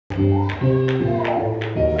God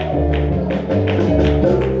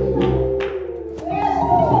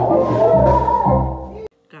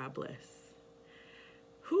bless.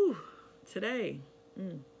 Whew. Today.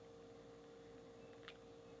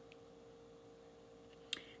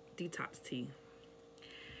 Detox tea.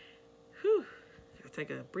 Whew. Gotta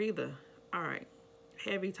take a breather. All right.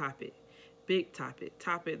 Heavy topic. Big topic.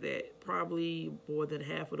 Topic that probably more than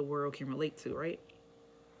half of the world can relate to, right?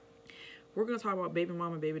 We're going to talk about baby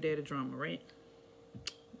mama, baby daddy drama, right?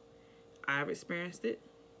 I've experienced it.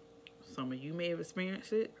 Some of you may have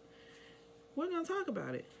experienced it. We're going to talk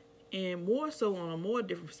about it. And more so on a more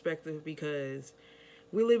different perspective, because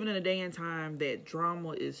we're living in a day and time that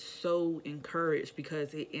drama is so encouraged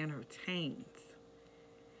because it entertains.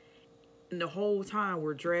 And the whole time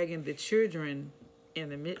we're dragging the children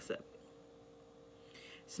in the midst of it.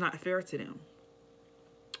 It's not fair to them.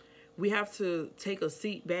 We have to take a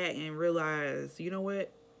seat back and realize, you know what?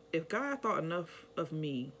 If God thought enough of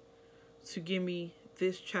me to give me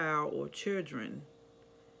this child or children,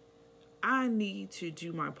 I need to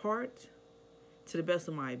do my part to the best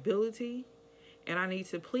of my ability, and I need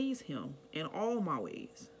to please him in all my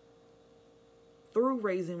ways through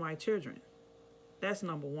raising my children. That's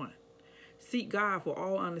number one. Seek God for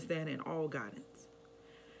all understanding and all guidance.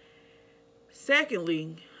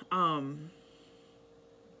 Secondly,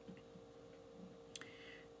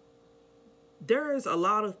 there's a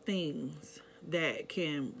lot of things that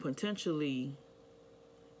can potentially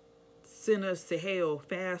send us to hell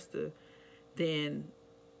faster than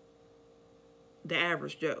the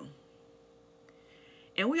average Joe.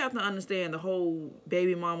 And we have to understand the whole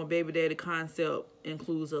baby mama, baby daddy concept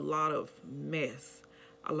includes a lot of mess,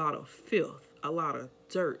 a lot of filth, a lot of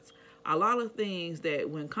dirt, a lot of things that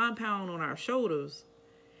when compound on our shoulders,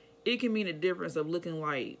 it can mean the difference of looking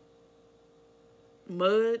like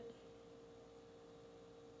mud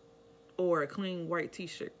or a clean white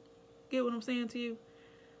t-shirt. Get what I'm saying to you?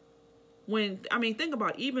 Think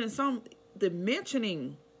about even the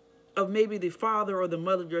mentioning of maybe the father or the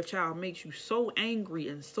mother of your child makes you so angry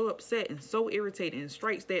and so upset and so irritated and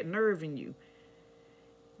strikes that nerve in you.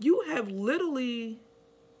 You have literally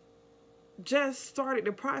just started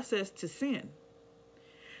the process to sin.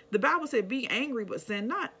 The Bible said, be angry, but sin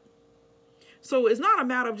not. So it's not a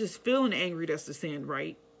matter of just feeling angry that's the sin,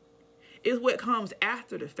 right? It's what comes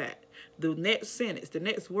after the fact. The next sentence, the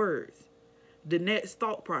next words, the next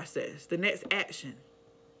thought process, the next action.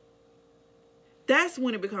 That's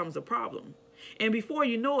when it becomes a problem. And before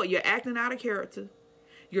you know it, you're acting out of character.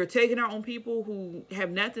 You're taking out on people who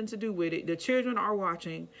have nothing to do with it. The children are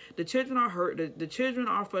watching. The children are hurt. The children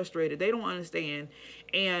are frustrated. They don't understand.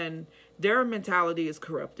 And their mentality is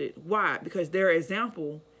corrupted. Why? Because their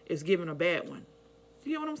example is giving a bad one.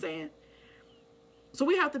 You get what I'm saying? So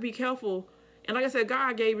we have to be careful. And like I said,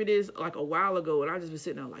 God gave me this like a while ago. And I just been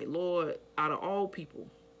sitting there like, Lord, out of all people,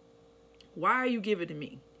 why are you giving it to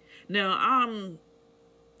me? Now,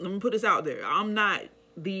 let me put this out there. I'm not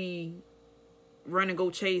the run and go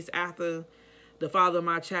chase after the father of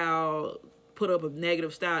my child, put up a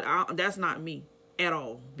negative style. That's not me at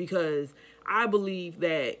all, because I believe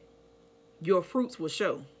that your fruits will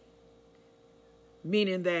show.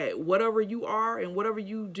 Meaning that whatever you are and whatever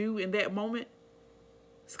you do in that moment,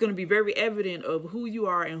 it's going to be very evident of who you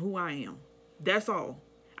are and who I am. That's all.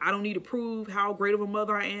 I don't need to prove how great of a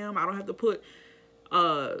mother I am. I don't have to put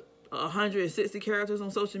 160 characters on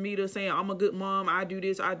social media saying I'm a good mom, I do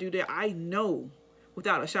this, I do that. I know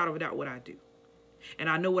without a shadow of a doubt what I do. And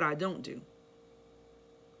I know what I don't do.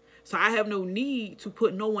 So I have no need to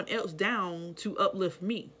put no one else down to uplift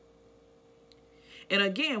me. And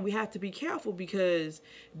again, we have to be careful, because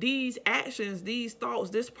these actions, these thoughts,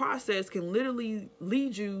 this process can literally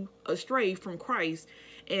lead you astray from Christ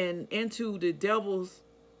and into the devil's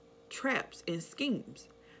traps and schemes.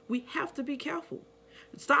 We have to be careful.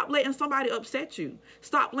 Stop letting somebody upset you.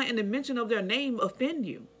 Stop letting the mention of their name offend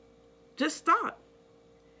you. Just stop.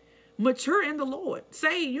 Mature in the Lord.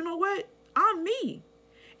 Say, you know what? I'm me.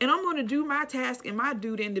 And I'm going to do my task and my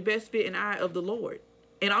duty in the best fit and eye of the Lord.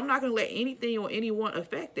 And I'm not going to let anything or anyone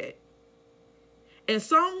affect that. And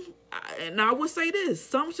I would say this,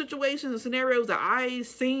 some situations and scenarios that I've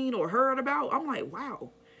seen or heard about, I'm like,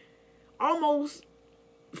 wow. Almost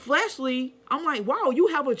fleshly, I'm like, wow, you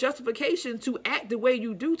have a justification to act the way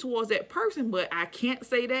you do towards that person, but I can't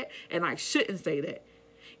say that and I shouldn't say that.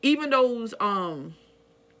 Even those, what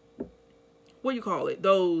do you call it?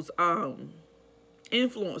 Those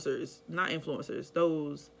influencers, not influencers,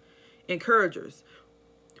 those encouragers.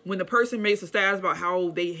 When the person makes a status about how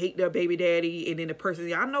they hate their baby daddy, and then the person,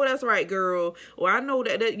 yeah, I know that's right, girl, or I know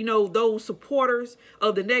that you know, those supporters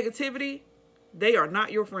of the negativity, They are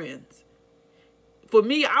not your friends. For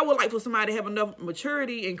me, I would like for somebody to have enough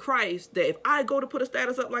maturity in Christ that if I go to put a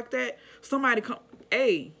status up like that, somebody come,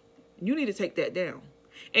 hey, you need to take that down.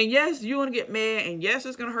 And yes, you're going to get mad. And yes,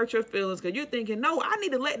 it's going to hurt your feelings because you're thinking, no, I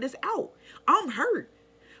need to let this out. I'm hurt.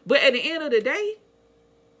 But at the end of the day,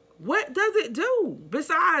 what does it do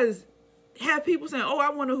besides have people saying, oh, I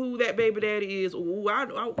wonder who that baby daddy is. Ooh,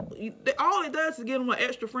 all it does is give them an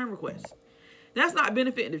extra friend request. That's not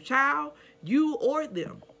benefiting the child, you or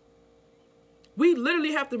them. We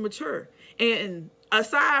literally have to mature. And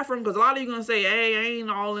aside from, because a lot of you going to say, hey, I ain't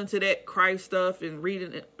all into that Christ stuff and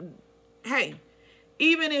reading it. Hey,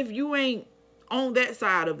 even if you ain't on that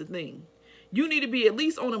side of the thing, you need to be at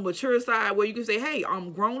least on a mature side where you can say, hey,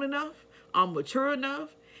 I'm grown enough, I'm mature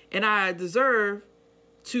enough, and I deserve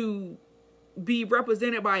to be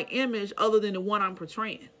represented by an image other than the one I'm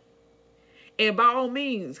portraying. And by all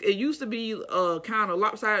means, it used to be a kind of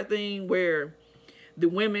lopsided thing where the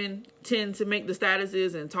women tend to make the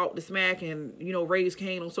statuses and talk the smack and, you know, raise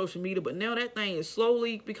Cain on social media. But now that thing is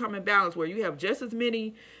slowly becoming balanced where you have just as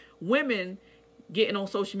many women getting on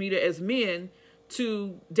social media as men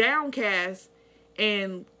to downcast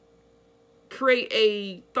and create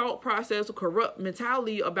a thought process or corrupt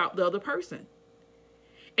mentality about the other person.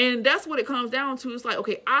 And that's what it comes down to. It's like,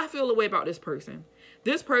 okay, I feel a way about this person.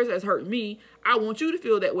 This person has hurt me. I want you to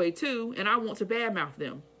feel that way too. And I want to badmouth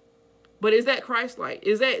them. But is that Christ-like?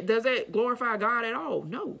 Does that glorify God at all?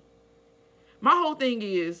 No. My whole thing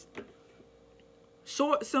is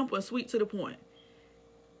short, simple, and sweet to the point.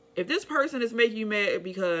 If this person is making you mad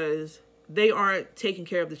because they aren't taking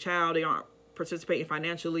care of the child, they aren't participating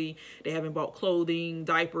financially, they haven't bought clothing,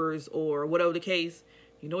 diapers, or whatever the case,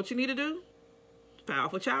 you know what you need to do? File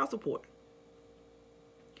for child support.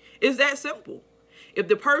 It's that simple. If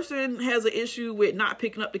the person has an issue with not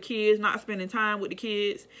picking up the kids, not spending time with the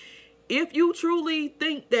kids, if you truly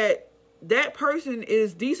think that that person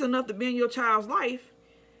is decent enough to be in your child's life,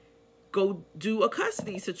 go do a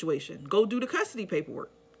custody situation. Go do the custody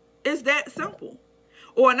paperwork. It's that simple.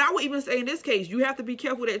 Or, and I would even say in this case, you have to be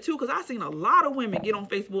careful with that too, because I've seen a lot of women get on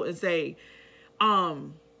Facebook and say,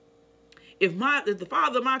 if the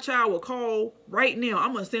father of my child will call right now,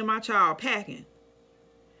 I'm going to send my child packing.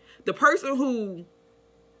 The person who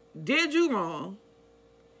did you wrong,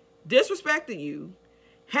 disrespected you,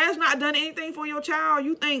 has not done anything for your child,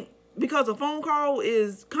 you think because a phone call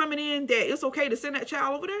is coming in that it's okay to send that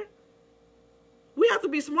child over there? We have to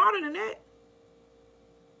be smarter than that.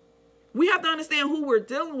 We have to understand who we're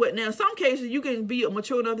dealing with. Now, in some cases, you can be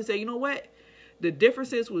mature enough to say, you know what? The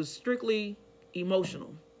differences was strictly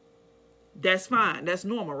emotional. That's fine. That's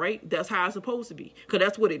normal, right? That's how it's supposed to be. Because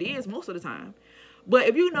that's what it is most of the time. But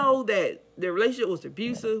if you know that the relationship was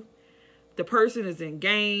abusive, the person is in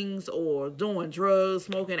gangs or doing drugs,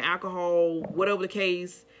 smoking alcohol, whatever the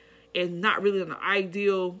case, and not really an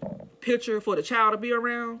ideal picture for the child to be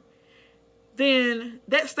around, then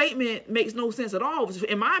that statement makes no sense at all.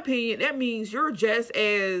 In my opinion, that means you're just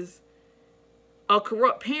as a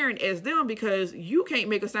corrupt parent as them, because you can't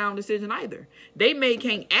make a sound decision either. They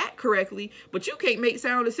can't act correctly, but you can't make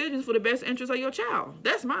sound decisions for the best interest of your child.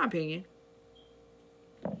 That's my opinion.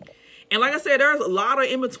 And like I said, there's a lot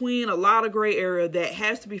of in between, a lot of gray area that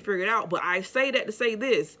has to be figured out. But I say that to say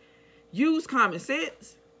this: use common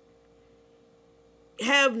sense.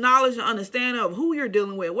 Have knowledge and understanding of who you're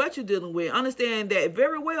dealing with, what you're dealing with. Understand that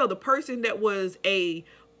very well the person that was a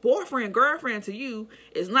boyfriend, girlfriend to you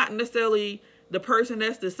is not necessarily the person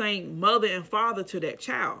that's the same mother and father to that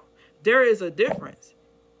child. There is a difference.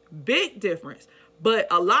 Big difference. But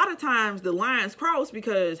a lot of times the lines cross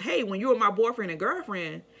because, hey, when you were my boyfriend and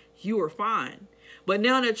girlfriend, you were fine. But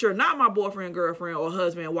now that you're not my boyfriend, girlfriend, or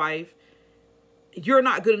husband, wife, you're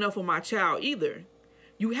not good enough for my child either.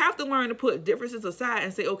 You have to learn to put differences aside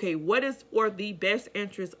and say, okay, what is for the best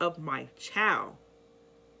interest of my child?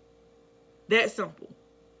 That's simple.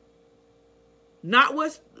 Not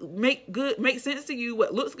what makes sense to you,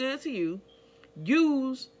 what looks good to you.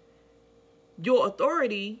 Use your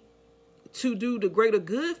authority to do the greater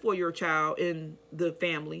good for your child and the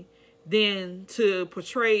family than to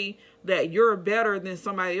portray that you're better than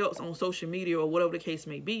somebody else on social media or whatever the case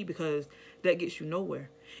may be, because that gets you nowhere.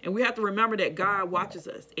 And we have to remember that God watches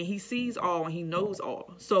us and he sees all and he knows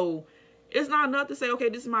all. So it's not enough to say, okay,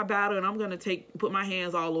 this is my battle and I'm going to put my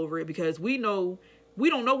hands all over it, because we don't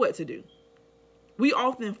know what to do. We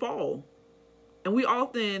often fall and we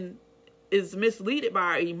often is misleaded by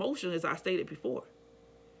our emotions, as I stated before.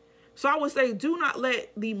 So I would say, do not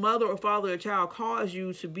let the mother or father or child cause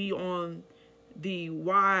you to be on the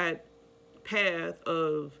wide path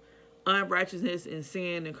of unrighteousness and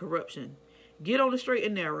sin and corruption. Get on the straight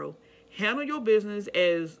and narrow. Handle your business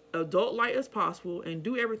as adult-like as possible and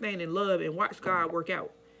do everything in love and watch God work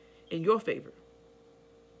out in your favor.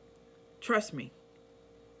 Trust me.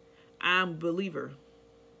 I'm a believer.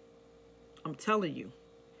 I'm telling you.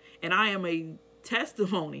 And I am a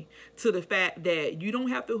testimony to the fact that you don't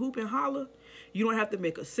have to hoop and holler. You don't have to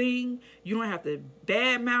make a scene. You don't have to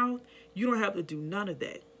badmouth. You don't have to do none of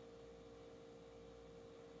that.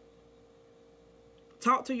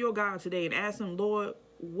 Talk to your God today and ask him, Lord,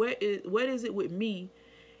 what is it with me,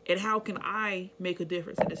 and how can I make a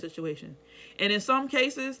difference in this situation? And in some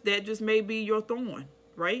cases, that just may be your thorn,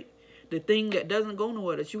 right? The thing that doesn't go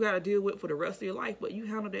nowhere that you got to deal with for the rest of your life, but you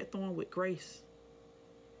handle that thorn with grace.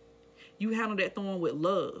 You handle that thorn with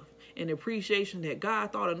love and appreciation that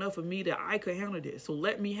God thought enough of me that I could handle this. So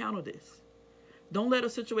let me handle this. Don't let a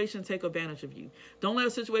situation take advantage of you. Don't let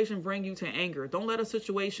a situation bring you to anger. Don't let a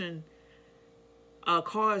situation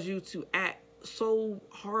cause you to act so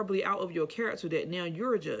horribly out of your character that now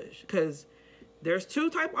you're a judge. Because there's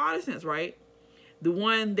two type of audience, right? The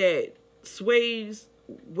one that sways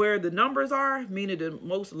where the numbers are, meaning the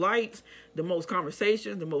most likes, the most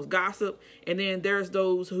conversations, the most gossip, and then there's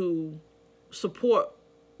those who support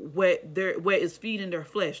what is feeding their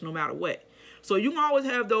flesh no matter what. So you can always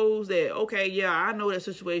have those that, okay, yeah, I know that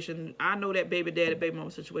situation, I know that baby daddy, baby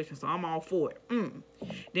mama situation, so I'm all for it.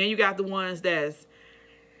 Then you got the ones that's,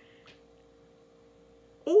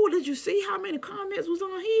 oh, did you see how many comments was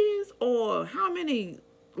on his, or how many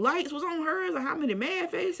likes was on hers, or how many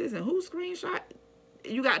mad faces, and who screenshot?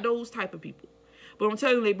 You got those type of people. But I'm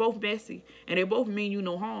telling you, they both messy, and they both mean you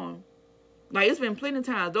no harm. Like, it's been plenty of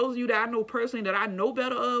times, those of you that I know personally, that I know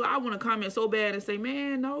better of, I want to comment so bad and say,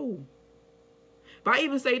 man, no. But I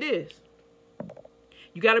even say this.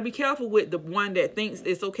 You got to be careful with the one that thinks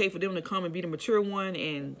it's okay for them to come and be the mature one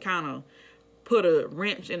and kind of put a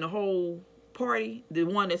wrench in the whole party. The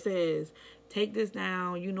one that says, take this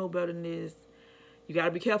down, you know better than this. You got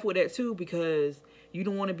to be careful with that too, because you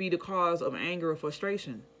don't want to be the cause of anger or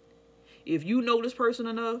frustration. If you know this person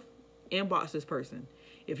enough, inbox this person.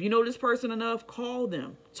 If you know this person enough, call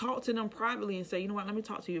them. Talk to them privately and say, you know what, let me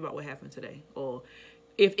talk to you about what happened today. Or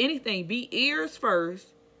if anything, be ears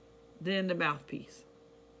first, then the mouthpiece.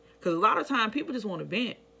 Because a lot of times people just want to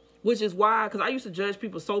vent. Which is why, because I used to judge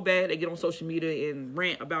people so bad, they get on social media and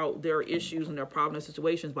rant about their issues and their problems and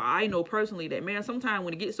situations. But I know personally that, man, sometimes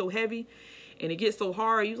when it gets so heavy and it gets so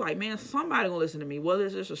hard, you're like, man, somebody gonna listen to me. Whether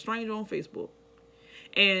it's just a stranger on Facebook.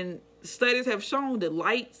 And studies have shown that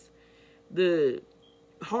lights, the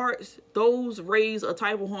hearts, those raise a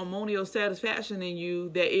type of hormonal satisfaction in you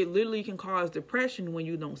that it literally can cause depression when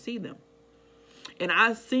you don't see them. And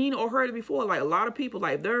I've seen or heard it before. Like, a lot of people,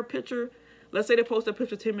 like, their picture, let's say they posted a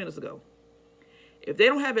picture 10 minutes ago. If they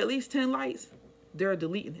don't have at least 10 likes, they're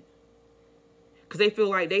deleting it. Because they feel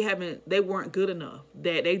like they weren't good enough.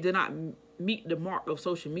 That they did not meet the mark of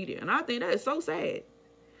social media. And I think that is so sad.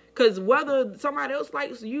 Because whether somebody else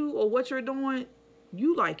likes you or what you're doing,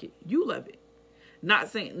 you like it. You love it. Not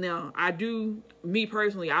saying, now, me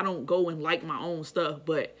personally, I don't go and like my own stuff.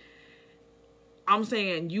 But I'm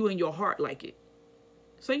saying you in your heart like it.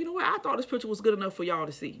 So, you know what? I thought this picture was good enough for y'all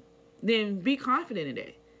to see. Then be confident in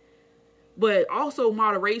that. But also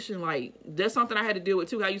moderation, like, that's something I had to deal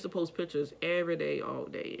with too. I used to post pictures every day, all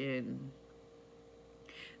day, and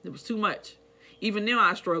it was too much. Even now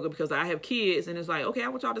I struggle because I have kids, and it's like, okay, I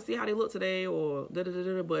want y'all to see how they look today, or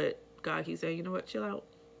da-da-da-da-da, but God keeps saying, you know what, chill out.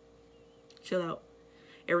 Chill out.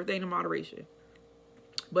 Everything in moderation.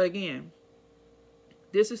 But again,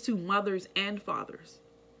 this is to mothers and fathers.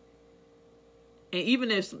 And even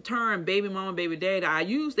this term, baby mama, baby daddy, I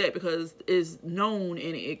use that because it's known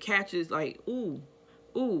and it catches like, ooh,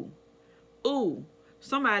 ooh, ooh.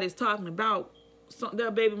 Somebody's talking about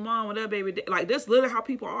their baby mom or their baby daddy. Like, that's literally how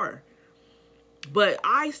people are. But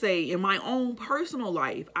I say, in my own personal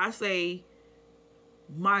life, I say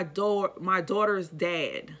my daughter's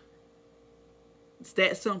dad. It's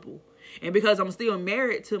that simple. And because I'm still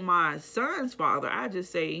married to my son's father, I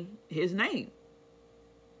just say his name.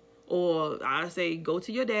 Or I say, go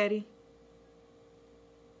to your daddy.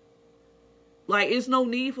 Like, it's no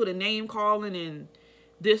need for the name calling and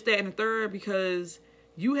this, that, and the third, because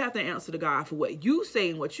you have to answer to God for what you say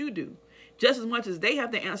and what you do. Just as much as they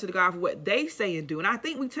have to answer to God for what they say and do. And I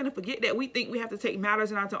think we tend to forget that. We think we have to take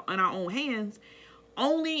matters in our own hands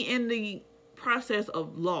only in the process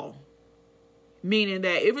of law. Meaning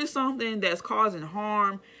that if it's something that's causing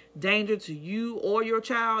harm, danger to you or your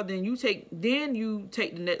child, then you take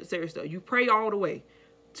the necessary stuff. You pray all the way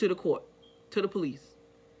to the court, to the police.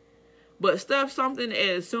 But something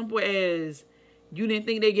as simple as you didn't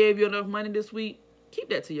think they gave you enough money this week, keep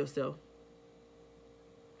that to yourself.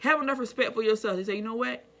 Have enough respect for yourself to say, you know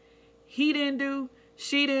what? He didn't do,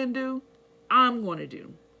 she didn't do, I'm going to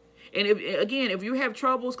do. And if you have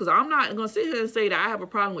troubles, because I'm not going to sit here and say that I have a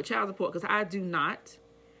problem with child support, because I do not.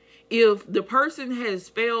 If the person has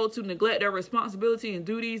failed to neglect their responsibility and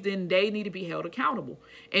duties, then they need to be held accountable.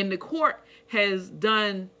 And the court has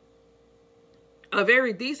done a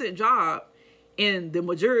very decent job in the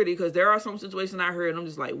majority, because there are some situations I heard and I'm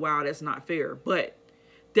just like, wow, that's not fair. But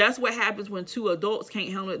that's what happens when two adults can't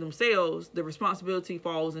handle it themselves. The responsibility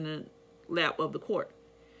falls in the lap of the court.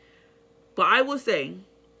 But I will say,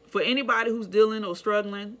 for anybody who's dealing or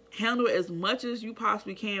struggling, handle it as much as you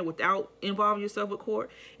possibly can without involving yourself with court.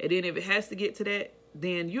 And then if it has to get to that,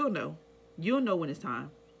 then you'll know. You'll know when it's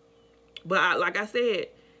time. But like I said,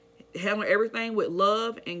 handle everything with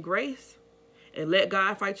love and grace, and let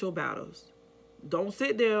God fight your battles. Don't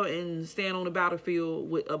sit there and stand on the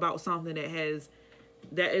battlefield about something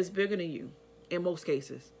that is bigger than you in most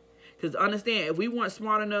cases. Because understand, if we weren't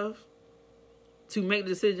smart enough to make the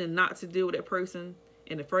decision not to deal with that person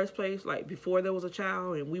in the first place, like before there was a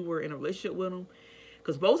child and we were in a relationship with them,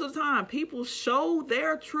 because most of the time people show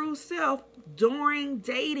their true self during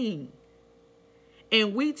dating,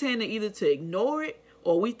 and we tend to either to ignore it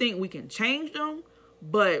or we think we can change them.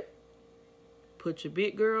 But put your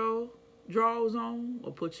big girl drawers on,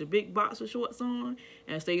 or put your big boxer shorts on,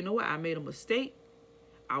 and say, you know what, I made a mistake.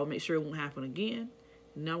 I'll make sure it won't happen again.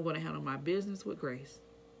 Now I'm going to handle my business with grace.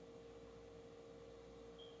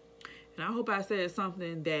 And I hope I said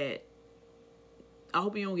something that, I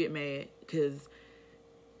hope you don't get mad, because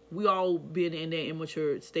we all been in that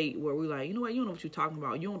immature state where we're like, you know what, you don't know what you're talking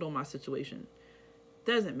about. You don't know my situation.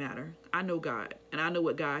 Doesn't matter. I know God, and I know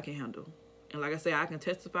what God can handle. And like I say, I can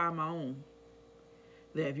testify my own,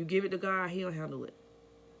 that if you give it to God, he'll handle it.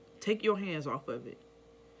 Take your hands off of it.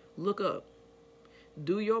 Look up.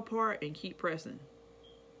 Do your part and keep pressing.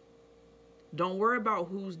 Don't worry about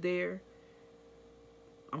who's there.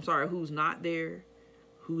 I'm sorry, who's not there,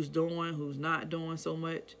 who's doing, who's not doing so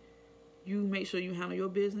much. You make sure you handle your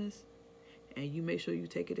business, and you make sure you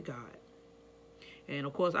take it to God. And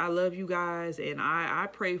of course, I love you guys, and I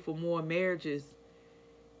pray for more marriages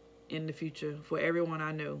in the future for everyone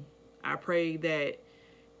I know. I pray that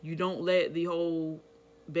you don't let the whole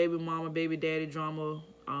baby mama, baby daddy drama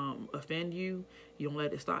offend you. You don't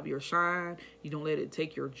let it stop your shine. You don't let it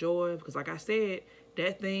take your joy. Because like I said,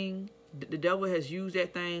 that thing, the devil has used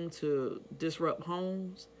that thing to disrupt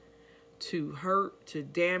homes, to hurt, to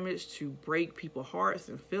damage, to break people's hearts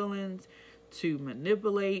and feelings, to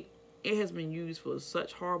manipulate. It has been used for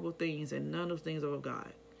such horrible things, and none of those things are of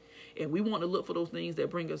God. And we want to look for those things that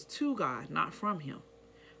bring us to God, not from him.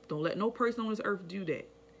 Don't let no person on this earth do that.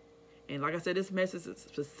 And like I said, this message is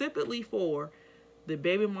specifically for the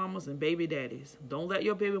baby mamas and baby daddies. Don't let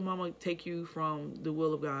your baby mama take you from the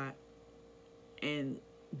will of God and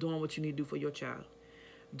doing what you need to do for your child.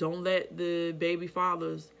 Don't let the baby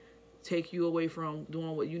fathers take you away from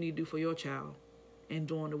doing what you need to do for your child and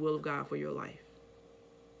doing the will of God for your life.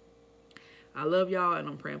 I love y'all, and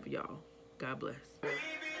I'm praying for y'all. God bless.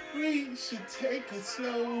 We should take it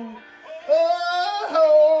slow. Oh,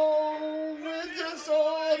 we're just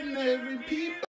ordinary people.